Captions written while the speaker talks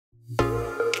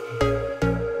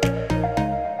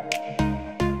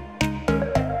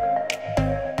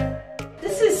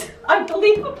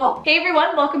Hey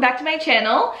everyone, welcome back to my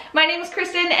channel. My name is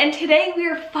Kristen and today we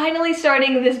are finally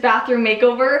starting this bathroom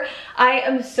makeover. I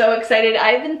am so excited.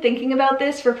 I've been thinking about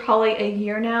this for probably a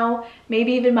year now,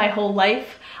 maybe even my whole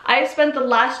life. I've spent the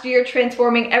last year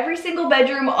transforming every single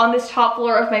bedroom on this top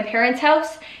floor of my parents'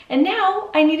 house, and now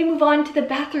I need to move on to the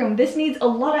bathroom. This needs a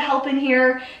lot of help in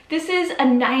here. This is a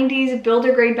 90s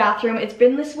builder grade bathroom. It's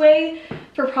been this way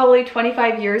for probably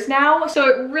 25 years now, so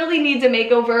it really needs a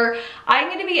makeover. I'm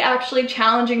gonna be actually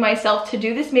challenging myself to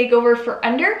do this makeover for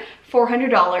under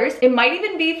 $400. It might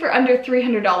even be for under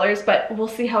 $300, but we'll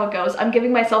see how it goes. I'm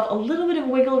giving myself a little bit of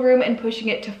wiggle room and pushing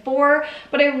it to $400,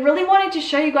 but I really wanted to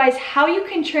show you guys how you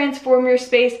can transform your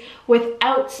space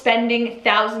without spending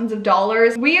thousands of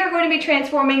dollars. We are going to be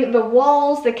transforming the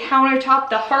walls, the countertop,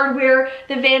 the hardware,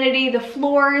 the vanity, the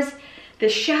floors, the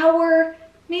shower,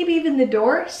 maybe even the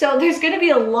door. So there's gonna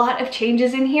be a lot of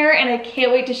changes in here and I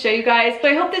can't wait to show you guys. So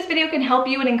I hope this video can help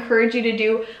you and encourage you to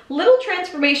do little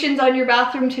transformations on your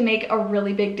bathroom to make a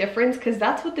really big difference, because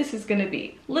that's what this is gonna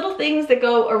be. Little things that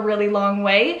go a really long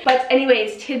way. But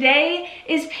anyways, today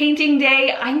is painting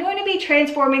day. I'm going to be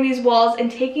transforming these walls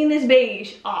and taking this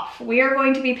beige off. We are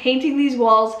going to be painting these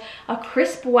walls a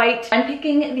crisp white. I'm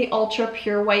picking the Ultra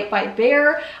Pure White by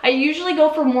Behr. I usually go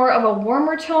for more of a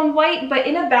warmer tone white, but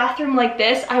in a bathroom like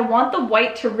this, I want the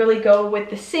white to really go with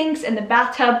the sinks and the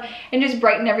bathtub and just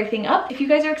brighten everything up. If you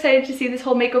guys are excited to see this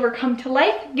whole makeover come to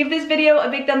life, give this video a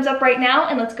big thumbs up right now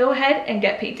and let's go ahead and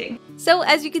get painting. So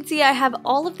as you can see, I have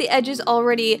all of the edges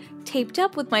already taped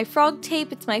up with my frog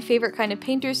tape. It's my favorite kind of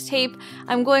painter's tape.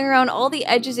 I'm going around all the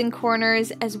edges and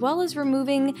corners, as well as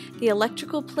removing the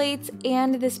electrical plates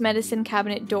and this medicine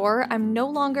cabinet door. I'm no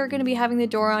longer going to be having the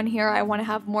door on here. I want to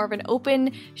have more of an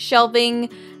open shelving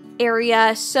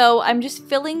area, so I'm just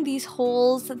filling these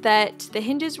holes that the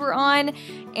hinges were on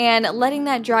and letting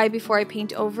that dry before I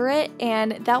paint over it,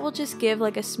 and that will just give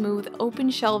like a smooth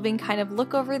open shelving kind of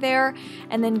look over there,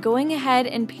 and then going ahead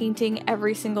and painting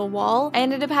every single wall. I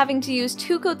ended up having to use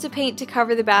 2 coats of paint to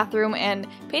cover the bathroom, and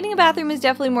painting a bathroom is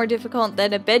definitely more difficult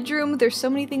than a bedroom. There's so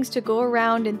many things to go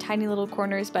around in tiny little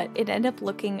corners, but it ended up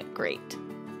looking great.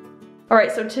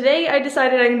 Alright, so today I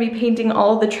decided I'm going to be painting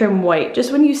all the trim white.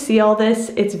 Just when you see all this,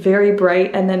 it's very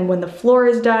bright, and then when the floor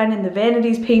is done and the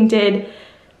vanity's painted,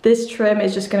 this trim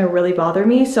is just going to really bother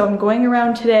me. So I'm going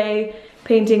around today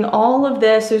painting all of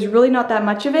this. There's really not that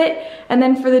much of it. And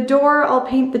then for the door, I'll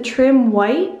paint the trim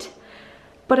white,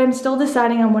 but I'm still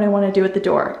deciding on what I want to do with the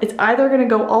door. It's either going to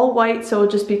go all white, so it'll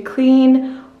just be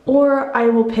clean, or I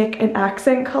will pick an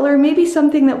accent color, maybe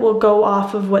something that will go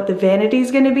off of what the vanity is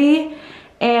going to be.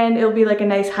 And it'll be like a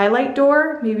nice highlight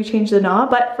door, maybe change the knob,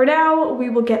 but for now,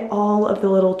 we will get all of the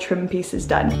little trim pieces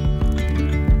done.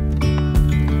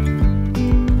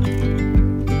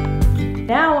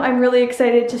 Now I'm really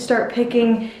excited to start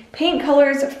picking paint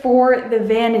colors for the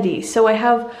vanity. So I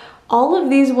have all of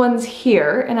these ones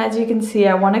here, and as you can see,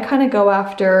 I want to kind of go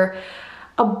after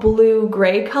a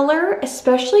blue-gray color,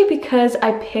 especially because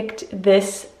I picked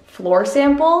this floor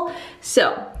sample.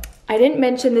 So I didn't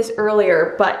mention this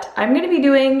earlier, but I'm gonna be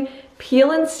doing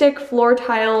peel and stick floor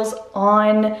tiles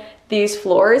on these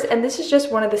floors, and this is just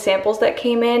one of the samples that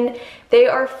came in. They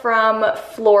are from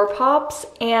Floor Pops,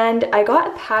 and I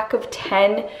got a pack of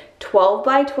 10 12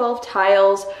 by 12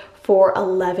 tiles for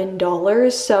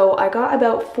 $11. So I got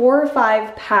about 4 or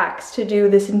 5 packs to do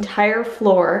this entire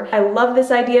floor. I love this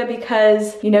idea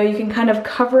because, you know, you can kind of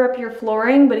cover up your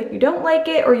flooring, but if you don't like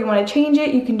it or you want to change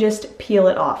it, you can just peel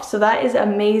it off. So that is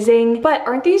amazing. But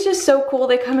aren't these just so cool?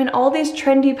 They come in all these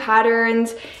trendy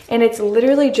patterns, and it's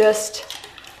literally just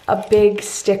a big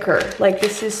sticker. Like,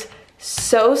 this is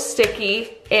so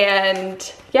sticky,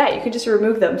 and yeah, you can just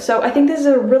remove them. So I think this is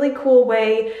a really cool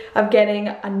way of getting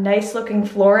a nice looking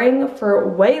flooring for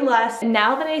way less. And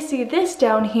now that I see this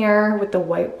down here with the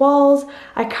white walls,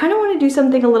 I kind of want to do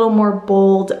something a little more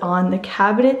bold on the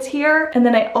cabinets here. And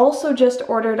then I also just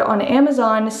ordered on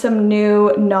Amazon some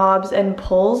new knobs and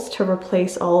pulls to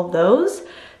replace all of those.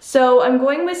 So I'm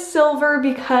going with silver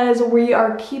because we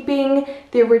are keeping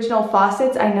the original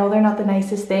faucets. I know they're not the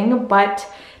nicest thing,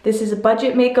 but this is a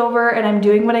budget makeover and I'm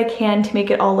doing what I can to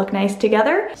make it all look nice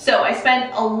together. So I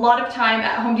spent a lot of time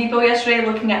at Home Depot yesterday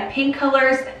looking at paint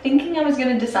colors, thinking I was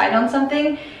gonna decide on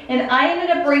something, and I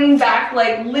ended up bringing back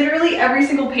like literally every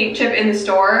single paint chip in the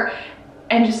store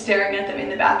and just staring at them in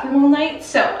the bathroom all night.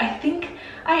 So I think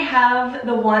I have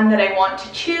the one that I want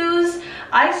to choose.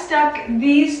 I stuck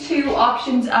these 2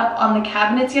 options up on the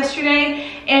cabinets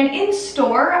yesterday, and in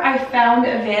store I found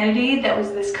a vanity that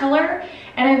was this color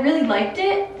and I really liked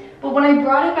it, but when I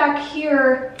brought it back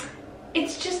here,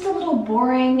 it's just a little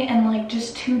boring and like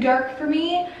just too dark for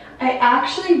me. I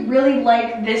actually really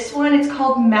like this one. It's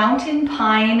called Mountain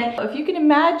Pine. If you can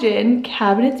imagine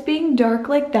cabinets being dark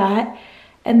like that,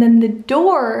 and then the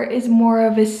door is more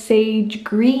of a sage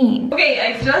green. Okay,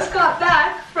 I just got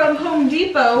back from Home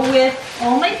Depot with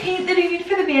all my paint that I need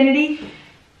for the vanity,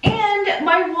 and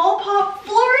my wall pop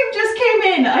flooring just came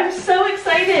in. I'm so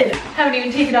excited. Haven't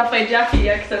even taken off my jacket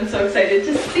yet because I'm so excited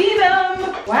to see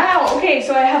them. Wow, okay,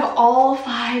 so I have all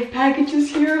 5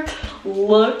 packages here.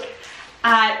 Look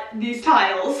at these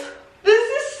tiles. This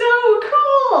is so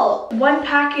cool. One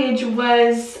package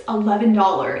was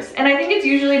 $11, and I think it's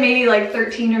usually maybe like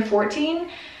 13 or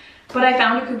 14, but I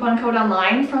found a coupon code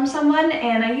online from someone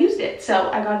and I used it, so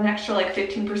I got an extra like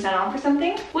 15% off or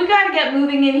something. We gotta get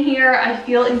moving in here. I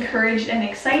feel encouraged and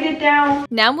excited now.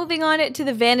 Now moving on to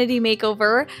the vanity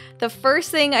makeover, the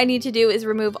first thing I need to do is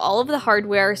remove all of the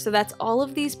hardware, so that's all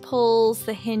of these pulls,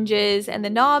 the hinges, and the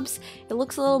knobs. It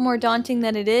looks a little more daunting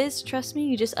than it is. Trust me,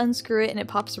 you just unscrew it and it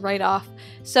pops right off.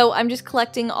 So I'm just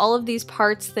collecting all of these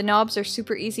parts. The knobs are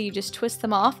super easy, you just twist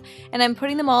them off, and I'm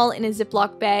putting them all in a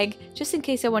Ziploc bag just in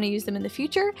case I want to use them in the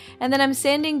future. And then I'm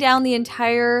sanding down the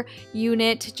entire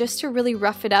unit just to really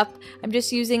rough it up. I'm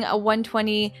just using a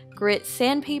 120 grit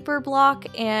sandpaper block,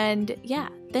 and yeah,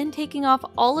 then taking off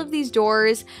all of these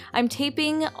doors. I'm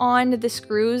taping on the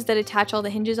screws that attach all the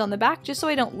hinges on the back just so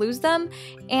I don't lose them,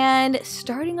 and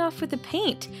starting off with the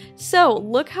paint. So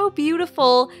look how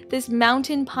beautiful this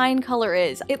mountain pine color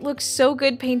is. It looks so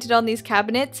good painted on these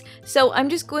cabinets. So I'm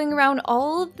just going around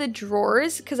all of the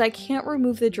drawers because I can't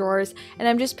remove the drawers, and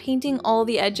I'm just painting all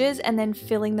the edges and then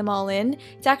filling them all in.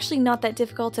 It's actually not that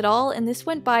difficult at all, and this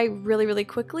went by really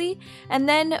quickly. And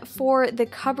then for the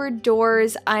cupboard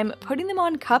doors, I'm putting them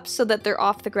on cups so that they're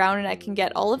off the ground and I can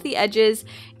get all of the edges,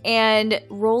 and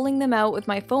rolling them out with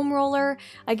my foam roller.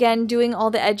 Again, doing all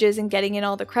the edges and getting in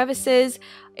all the crevices.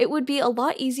 It would be a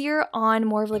lot easier on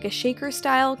more of like a shaker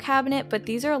style cabinet, but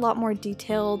these are a lot more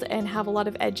detailed and have a lot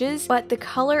of edges. But the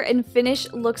color and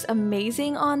finish looks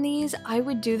amazing on these. I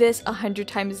would do this 100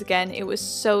 times again. It was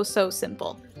so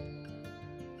simple.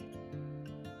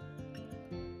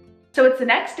 So it's the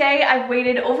next day. I've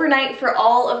waited overnight for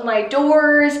all of my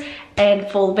doors and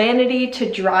full vanity to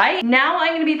dry. Now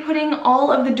I'm gonna be putting all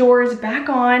of the doors back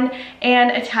on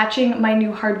and attaching my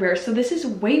new hardware. So this is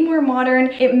way more modern.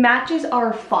 It matches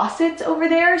our faucets over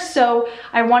there. So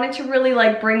I wanted to really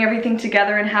like bring everything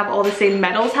together and have all the same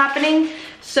metals happening.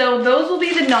 So those will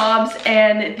be the knobs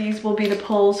and these will be the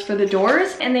pulls for the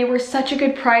doors. And they were such a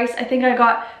good price. I think I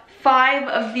got 5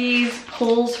 of these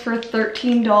pulls for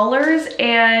 $13,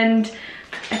 and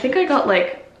I think I got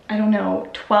like, I don't know,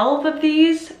 12 of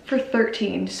these for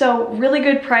 $13. So really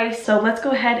good price. So let's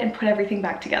go ahead and put everything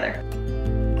back together.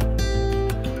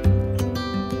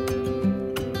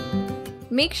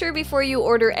 Make sure before you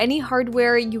order any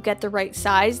hardware you get the right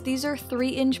size. These are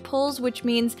 3-inch pulls, which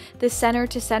means the center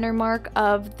to center mark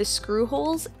of the screw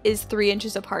holes is 3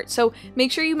 inches apart. So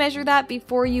make sure you measure that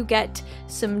before you get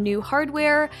some new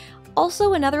hardware.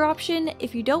 Also, another option,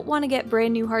 if you don't want to get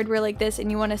brand new hardware like this and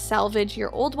you want to salvage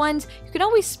your old ones, you can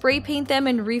always spray paint them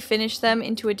and refinish them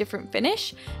into a different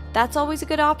finish. That's always a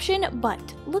good option,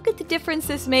 but look at the difference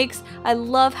this makes. I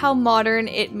love how modern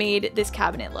it made this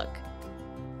cabinet look.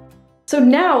 So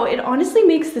now it honestly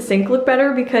makes the sink look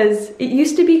better because it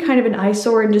used to be kind of an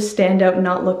eyesore and just stand out and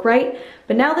not look right.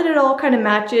 But now that it all kind of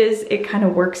matches, it kind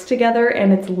of works together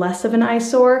and it's less of an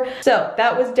eyesore. So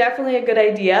that was definitely a good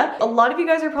idea. A lot of you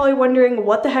guys are probably wondering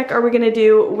what the heck are we gonna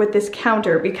do with this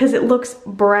counter because it looks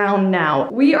brown now.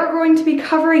 We are going to be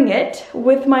covering it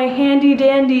with my handy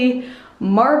dandy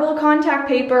marble contact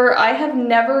paper. I have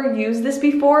never used this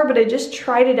before, but I just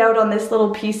tried it out on this little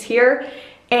piece here,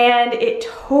 and it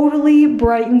totally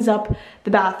brightens up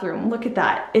the bathroom. Look at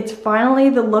that. It's finally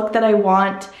the look that I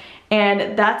want,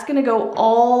 and that's gonna go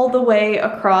all the way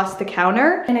across the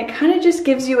counter, and it kind of just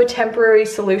gives you a temporary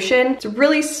solution. It's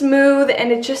really smooth and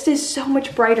it just is so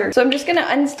much brighter. So I'm just gonna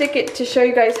unstick it to show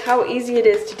you guys how easy it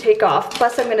is to take off.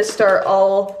 Plus I'm gonna start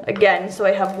all again so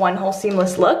I have one whole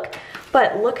seamless look.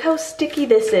 But look how sticky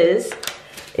this is.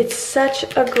 It's such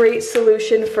a great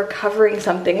solution for covering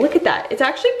something. Look at that. It's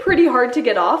actually pretty hard to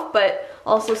get off, but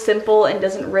also simple and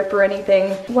doesn't rip or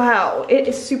anything. Wow, it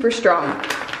is super strong.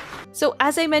 So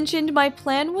as I mentioned, my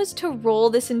plan was to roll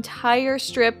this entire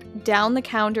strip down the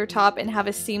countertop and have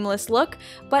a seamless look,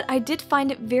 but I did find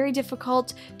it very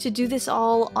difficult to do this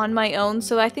all on my own,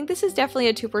 so I think this is definitely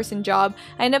a two-person job.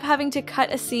 I ended up having to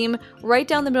cut a seam right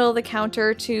down the middle of the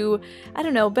counter to, I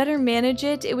don't know, better manage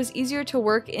it. It was easier to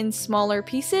work in smaller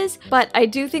pieces, but I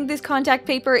do think this contact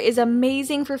paper is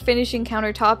amazing for finishing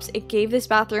countertops. It gave this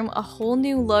bathroom a whole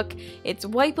new look. It's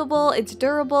wipeable, it's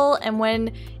durable, and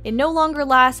when it no longer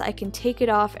lasts, I can take it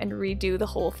off and redo the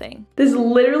whole thing. This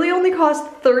literally only cost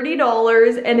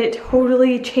 $30 and it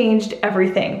totally changed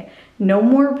everything. No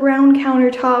more brown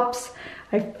countertops.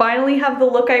 I finally have the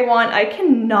look I want. I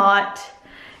cannot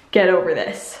get over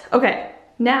this. Okay,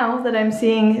 now that I'm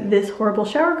seeing this horrible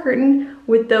shower curtain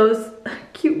with those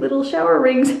cute little shower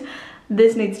rings,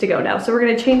 this needs to go now. So we're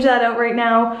gonna change that out right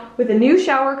now with a new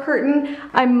shower curtain.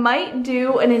 I might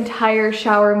do an entire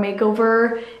shower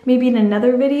makeover, maybe in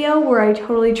another video where I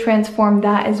totally transform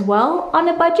that as well on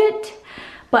a budget.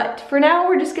 But for now,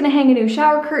 we're just gonna hang a new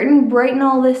shower curtain, brighten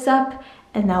all this up,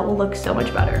 and that will look so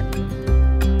much better.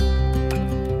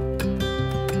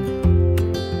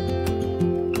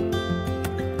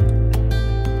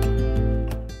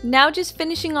 Now just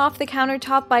finishing off the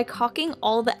countertop by caulking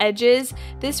all the edges.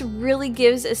 This really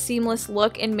gives a seamless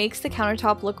look and makes the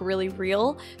countertop look really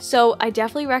real. So I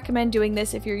definitely recommend doing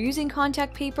this if you're using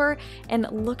contact paper, and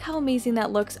look how amazing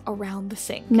that looks around the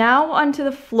sink. Now onto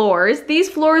the floors. These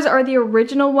floors are the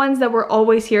original ones that were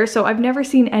always here, so I've never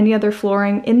seen any other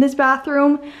flooring in this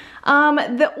bathroom.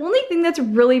 The only thing that's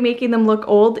really making them look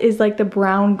old is like the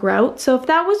brown grout. So if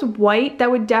that was white,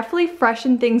 that would definitely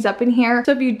freshen things up in here.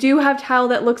 So if you do have tile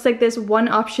that looks like this, one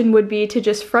option would be to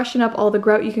just freshen up all the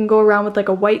grout. You can go around with like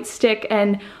a white stick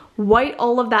and white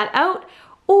all of that out,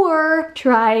 or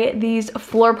try these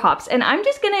floor pops. And I'm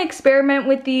just gonna experiment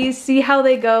with these, see how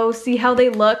they go, see how they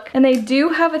look. And they do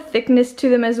have a thickness to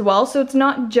them as well, so it's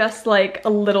not just like a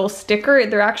little sticker,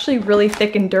 they're actually really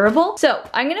thick and durable. So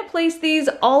I'm gonna place these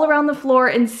all around the floor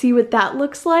and see what that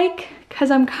looks like,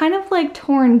 because I'm kind of like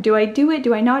torn. Do I do it?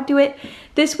 Do I not do it?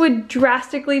 This would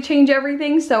drastically change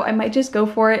everything, so I might just go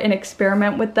for it and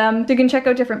experiment with them. So you can check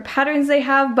out different patterns they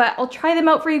have, but I'll try them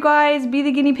out for you guys, be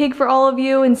the guinea pig for all of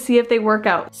you, and see if they work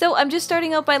out. So I'm just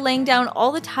starting out by laying down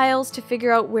all the tiles to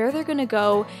figure out where they're gonna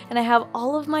go, and I have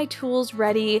all of my tools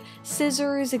ready: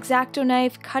 scissors, X-Acto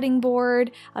knife, cutting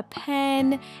board, a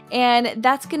pen, and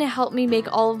that's gonna help me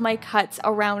make all of my cuts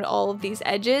around all of these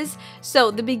edges. So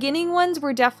the beginning ones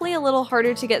were definitely a little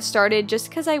harder to get started just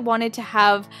because I wanted to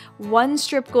have one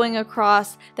strip going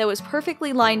across that was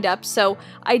perfectly lined up. So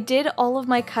I did all of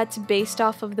my cuts based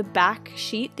off of the back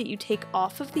sheet that you take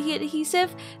off of the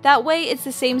adhesive. That way it's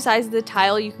the same size of the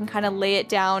tile. You can kind of lay it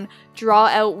down, draw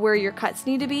out where your cuts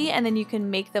need to be, and then you can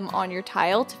make them on your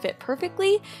tile to fit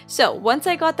perfectly. So once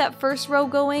I got that first row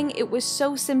going, it was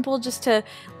so simple just to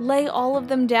lay all of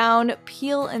them down,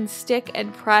 peel and stick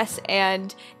and press,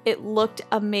 and it looked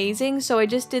amazing. So I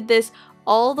just did this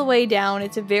all the way down.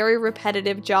 It's a very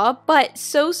repetitive job, but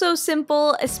so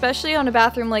simple, especially on a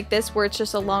bathroom like this where it's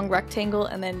just a long rectangle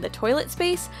and then the toilet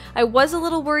space. I was a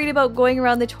little worried about going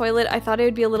around the toilet. I thought it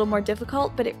would be a little more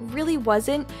difficult, but it really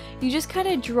wasn't. You just kind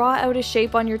of draw out a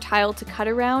shape on your tile to cut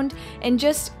around and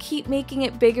just keep making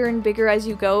it bigger and bigger as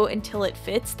you go until it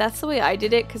fits. That's the way I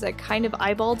did it because I kind of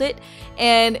eyeballed it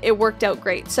and it worked out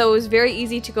great. So it was very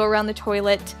easy to go around the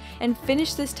toilet and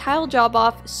finish this tile job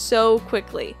off so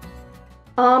quickly.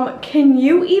 Can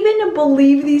you even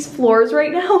believe these floors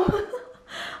right now?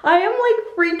 I am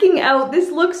like freaking out.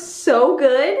 This looks so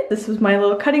good. This was my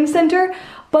little cutting center,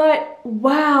 but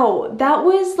wow, that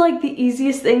was like the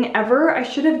easiest thing ever. I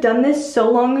should have done this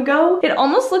so long ago. It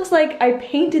almost looks like I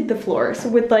painted the floors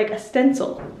with like a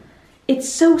stencil. It's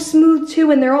so smooth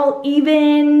too, and they're all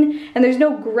even, and there's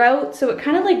no grout, so it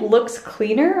kind of like looks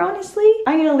cleaner, honestly.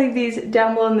 I'm gonna leave these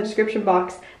down below in the description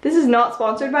box. This is not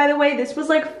sponsored, by the way. This was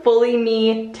like fully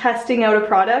me testing out a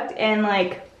product, and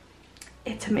like,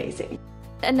 it's amazing.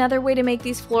 Another way to make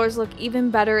these floors look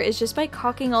even better is just by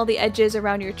caulking all the edges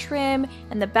around your trim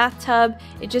and the bathtub.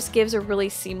 It just gives a really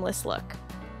seamless look.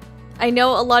 I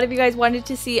know a lot of you guys wanted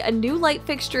to see a new light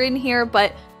fixture in here,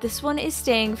 but this one is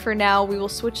staying for now. We will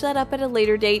switch that up at a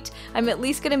later date. I'm at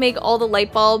least going to make all the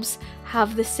light bulbs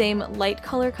have the same light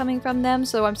color coming from them,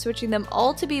 so I'm switching them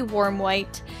all to be warm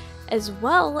white. as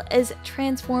well as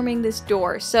transforming this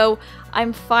door. So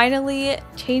I'm finally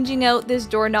changing out this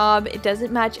doorknob. It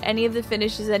doesn't match any of the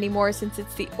finishes anymore since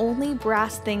it's the only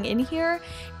brass thing in here,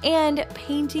 and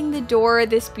painting the door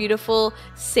this beautiful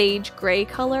sage gray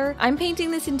color. I'm painting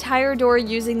this entire door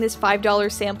using this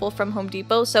 $5 sample from Home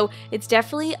Depot, so it's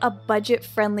definitely a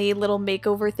budget-friendly little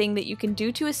makeover thing that you can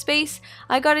do to a space.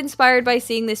 I got inspired by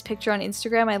seeing this picture on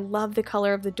Instagram. I love the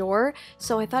color of the door,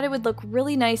 so I thought it would look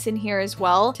really nice in here as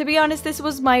well. To be honest, this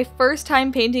was my first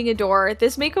time painting a door.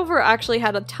 This makeover actually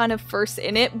had a ton of firsts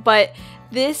in it, but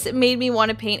this made me want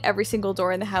to paint every single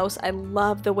door in the house. I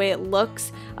love the way it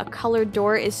looks. A colored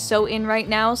door is so in right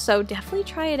now, so definitely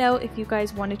try it out if you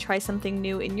guys want to try something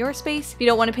new in your space. If you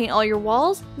don't want to paint all your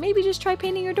walls, maybe just try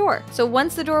painting your door. So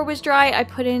once the door was dry, I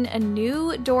put in a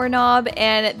new doorknob,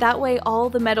 and that way all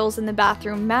the metals in the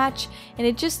bathroom match, and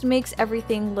it just makes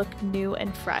everything look new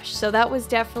and fresh. So that was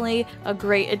definitely a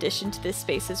great addition to this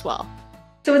space as well.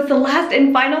 So it's the last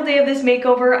and final day of this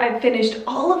makeover. I've finished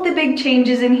all of the big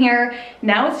changes in here.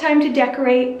 Now it's time to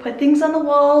decorate, put things on the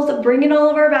walls, bring in all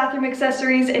of our bathroom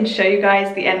accessories, and show you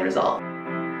guys the end result.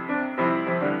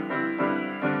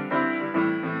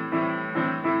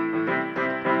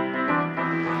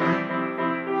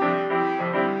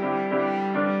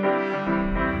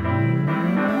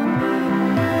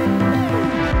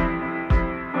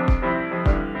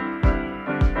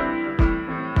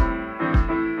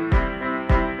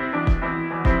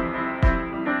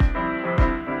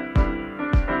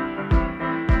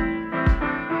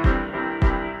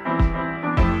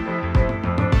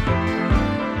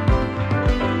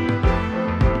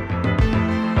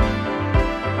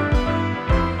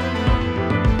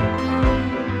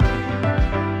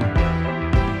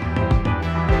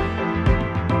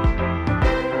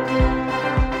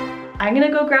 I'm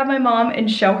gonna go grab my mom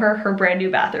and show her her brand new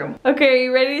bathroom. Okay, are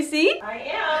you ready to see? I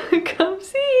am. Come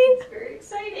see. It's very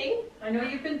exciting. I know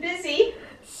you've been busy.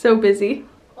 So busy.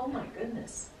 Oh my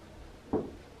goodness.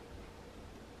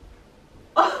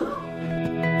 Oh.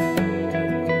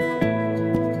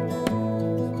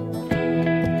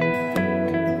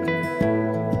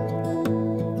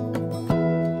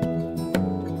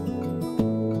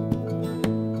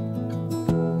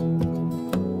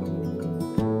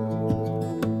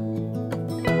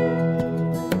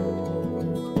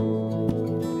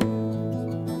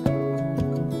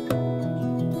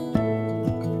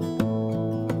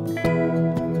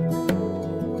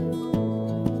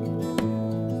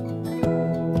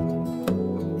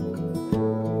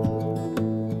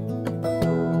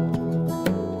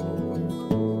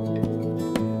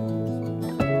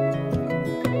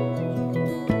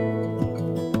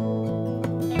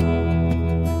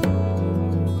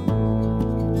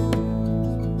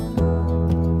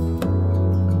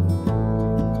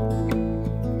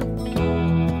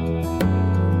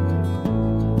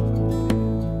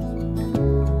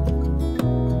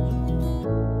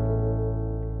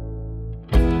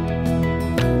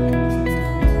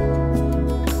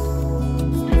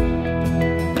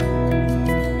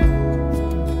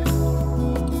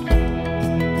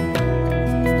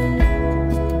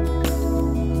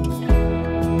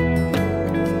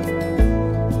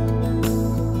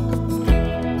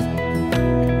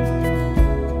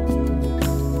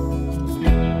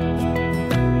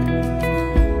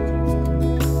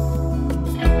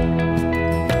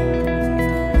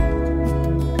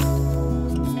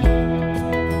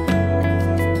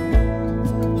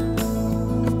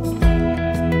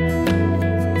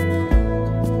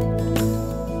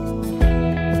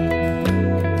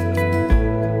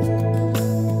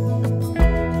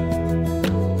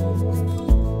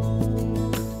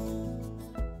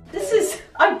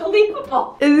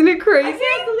 Unbelievable. Isn't it crazy? I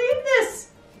can't believe this.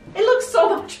 It looks so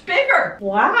much bigger.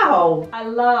 Wow. I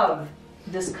love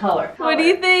this color. What do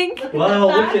you think? Wow,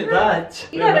 look at that.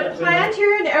 You got a plant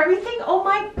here and everything. Oh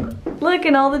my. Look,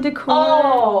 and all the decor.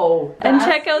 Oh. And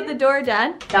check out the door,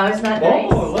 Dad. Now isn't that nice?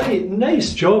 Oh, right.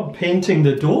 Nice job painting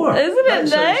the door. Isn't it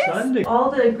That's nice? outstanding. All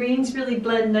the greens really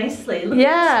blend nicely. Look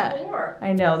Yeah. at this floor.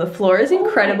 I know, the floor is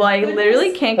incredible. my I goodness.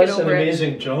 literally can't get That's an over it.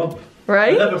 amazing job.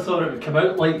 Right? I never thought it would come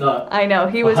out like that. I know,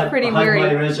 he was pretty I had my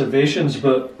worried. reservations,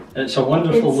 but it's a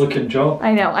wonderful looking job.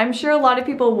 I know, I'm sure a lot of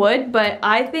people would, but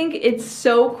I think it's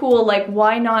so cool. Like,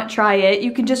 why not try it?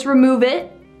 You can just remove it.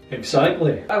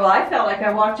 Exactly. Oh, well, I felt like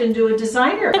I walked into a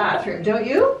designer bathroom, don't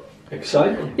you?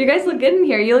 Exactly. You guys look good in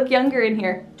here. You look younger in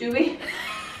here. Do we?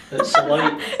 It's the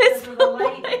light. It's The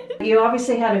light. You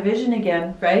obviously had a vision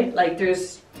again, right? Like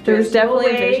there's definitely no a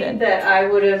way vision. that I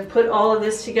would have put all of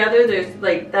this together. There's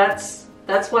like that's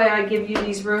why I give you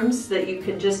these rooms, that you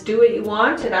can just do what you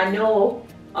want, and I know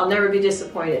I'll never be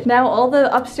disappointed. Now all the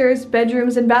upstairs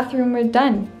bedrooms and bathroom are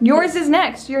done. Yours is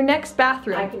next, your next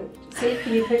bathroom. I can, see,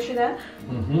 can you picture that?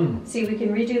 Mm-hmm. See, we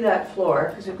can redo that floor,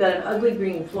 because we've got an ugly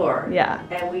green floor. Yeah.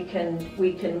 And we can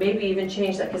maybe even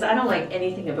change that, because I don't like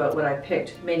anything about what I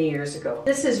picked many years ago.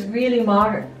 This is really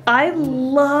modern. I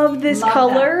love this Love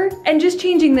color, and just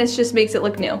changing this just makes it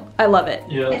look new. I love it.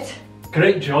 Yeah.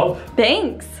 Great job.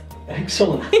 Thanks.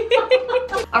 Excellent.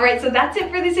 All right, so that's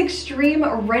it for this extreme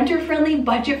renter-friendly,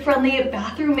 budget-friendly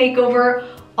bathroom makeover,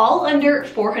 all under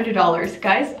 $400.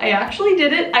 Guys, I actually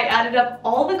did it. I added up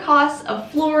all the costs of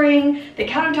flooring, the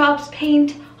countertops,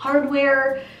 paint,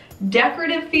 hardware,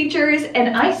 decorative features,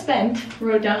 and I spent,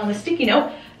 wrote down on the sticky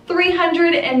note,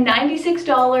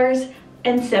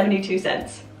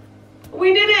 $396.72.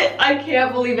 We did it! I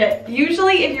can't believe it.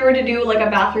 Usually if you were to do like a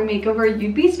bathroom makeover,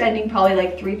 you'd be spending probably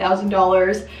like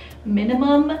 $3,000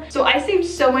 minimum. So I saved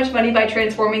so much money by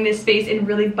transforming this space in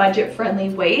really budget-friendly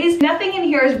ways. Nothing in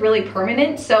here is really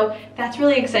permanent, so that's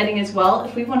really exciting as well.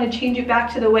 If we want to change it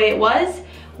back to the way it was,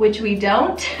 which we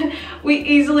don't, we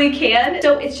easily can.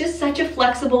 So it's just such a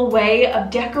flexible way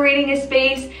of decorating a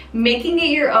space, making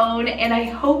it your own, and I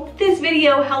hope this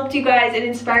video helped you guys and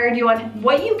inspired you on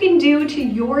what you can do to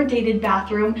your dated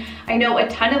bathroom. I know a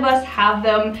ton of us have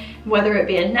them, whether it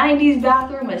be a 90s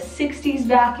bathroom, a 60s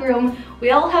bathroom.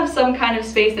 We all have some kind of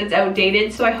space that's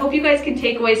outdated, so I hope you guys can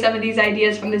take away some of these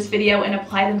ideas from this video and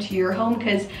apply them to your home,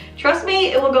 because trust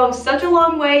me, it will go such a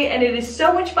long way and it is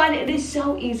so much fun. It is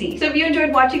so easy. So if you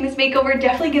enjoyed watching this makeover,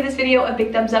 definitely give this video a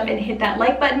big thumbs up and hit that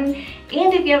like button.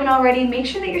 And if you haven't already, make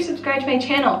sure that you're subscribed to my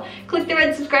channel. Click the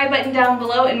red subscribe button down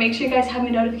below and make sure you guys have my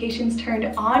notifications turned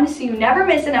on so you never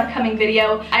miss an upcoming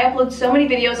video. I upload so many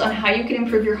videos on how you can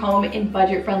improve your home in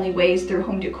budget-friendly ways through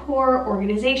home decor,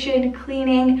 organization,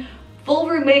 cleaning, full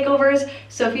room makeovers.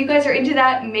 So if you guys are into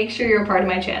that, make sure you're a part of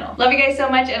my channel. Love you guys so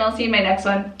much, and I'll see you in my next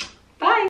one. Bye!